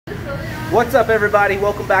What's up, everybody?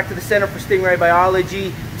 Welcome back to the Center for Stingray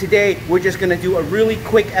Biology. Today we're just gonna do a really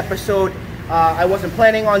quick episode. I wasn't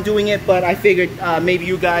planning on doing it, but I figured maybe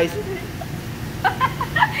you guys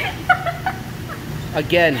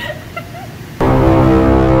again.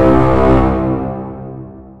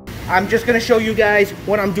 I'm just gonna show you guys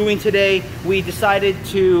what I'm doing today. We decided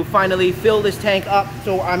to finally fill this tank up,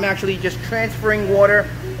 so I'm actually just transferring water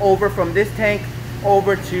over from this tank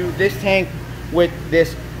over to this tank with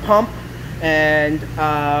this pump. And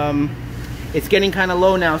it's getting kind of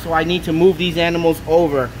low now, so I need to move these animals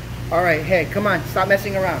over. All right, hey, come on, stop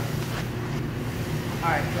messing around. All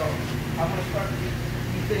right, so I'm gonna start.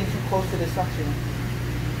 He's getting too close to the suction.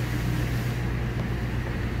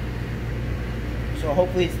 So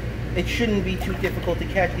hopefully it shouldn't be too difficult to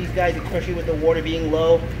catch these guys, especially with the water being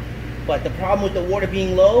low. But the problem with the water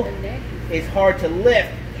being low is hard to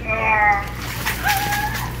lift.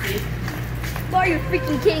 Are you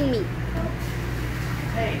freaking kidding me?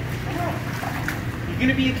 Hey, come on. You're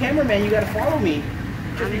gonna be a cameraman, you gotta follow me.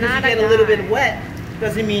 Just I'm because not you get a little bit wet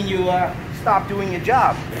doesn't mean you stop doing your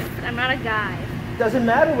job. But I'm not a guy. Doesn't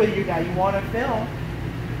matter whether you're a guy, you wanna film.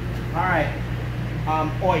 Alright.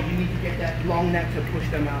 Oi, you need to get that long net to push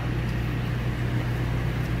them out.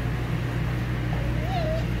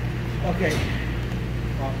 Okay.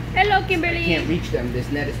 Well, hello, Kimberly. I can't reach them,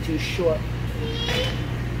 this net is too short.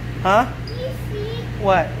 Huh?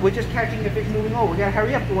 What? We're just catching the fish moving over. We gotta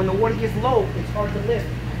hurry up. When the water gets low, it's hard to lift.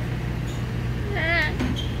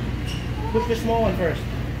 Push the small one first.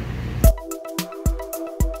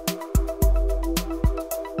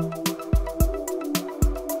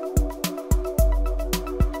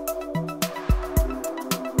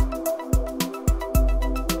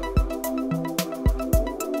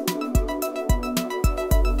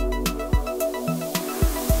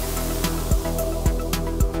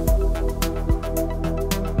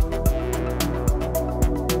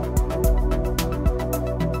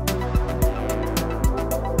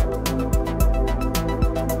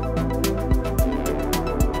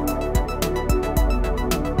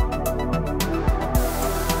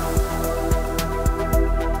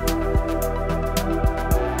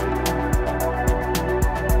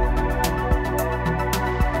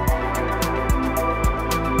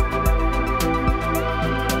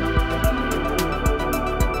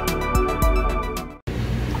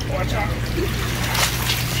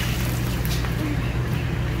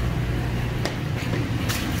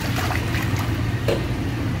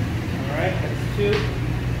 Alright, that's two.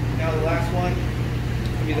 Now the last one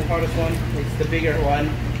will be the hardest one. It's the bigger one,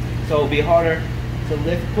 so it'll be harder to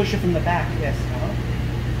lift. Push it from the back, yes.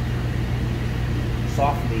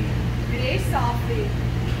 Softly. Very softly.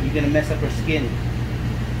 You're gonna mess up her skin.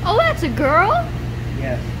 Oh, that's a girl?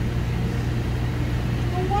 Yes.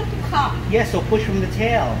 I want to come. Yes, so push from the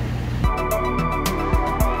tail.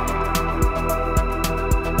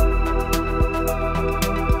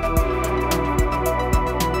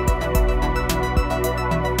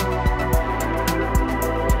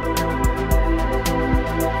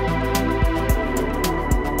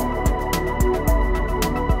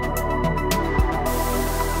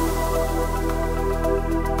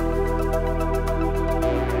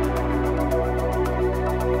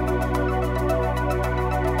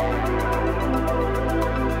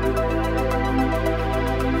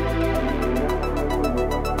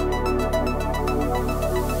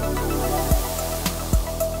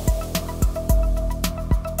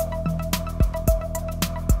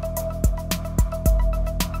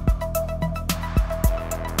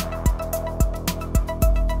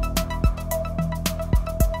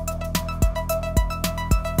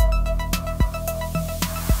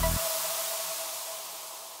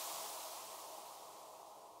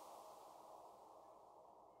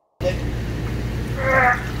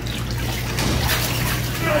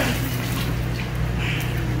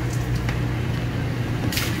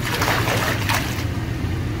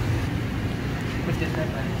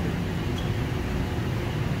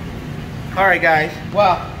 Alright guys,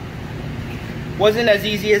 well, wasn't as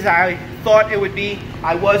easy as I thought it would be.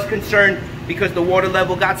 I was concerned because the water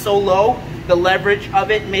level got so low, the leverage of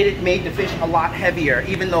it made the fish a lot heavier,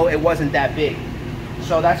 even though it wasn't that big.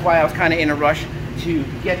 So that's why I was kind of in a rush to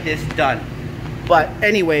get this done. But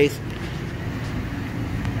anyways,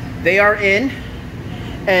 they are in,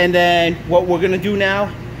 and then what we're gonna do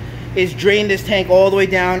now is drain this tank all the way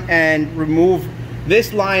down and remove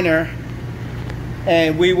this liner,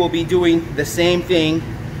 and we will be doing the same thing,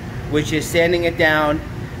 which is sanding it down,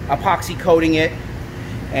 epoxy coating it,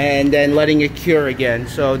 and then letting it cure again.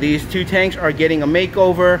 So these two tanks are getting a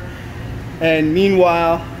makeover, and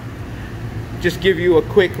meanwhile, just give you a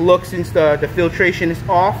quick look since the filtration is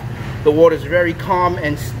off. The water is very calm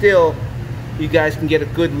and still. You guys can get a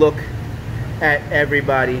good look at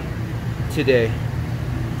everybody today.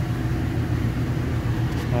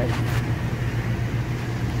 All right.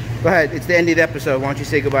 Go ahead, it's the end of the episode. Why don't you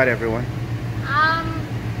say goodbye to everyone?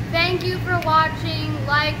 Thank you for watching.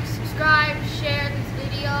 Like, subscribe, share this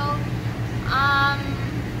video.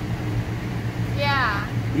 Yeah.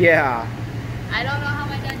 Yeah. I don't know how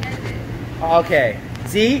my dad does it. Okay.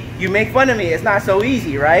 See, you make fun of me. It's not so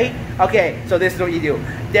easy, right? Okay, so this is what you do.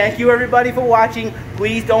 Thank you everybody for watching.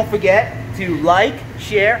 Please don't forget to like,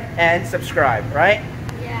 share, and subscribe, right?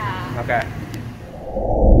 Yeah. Okay.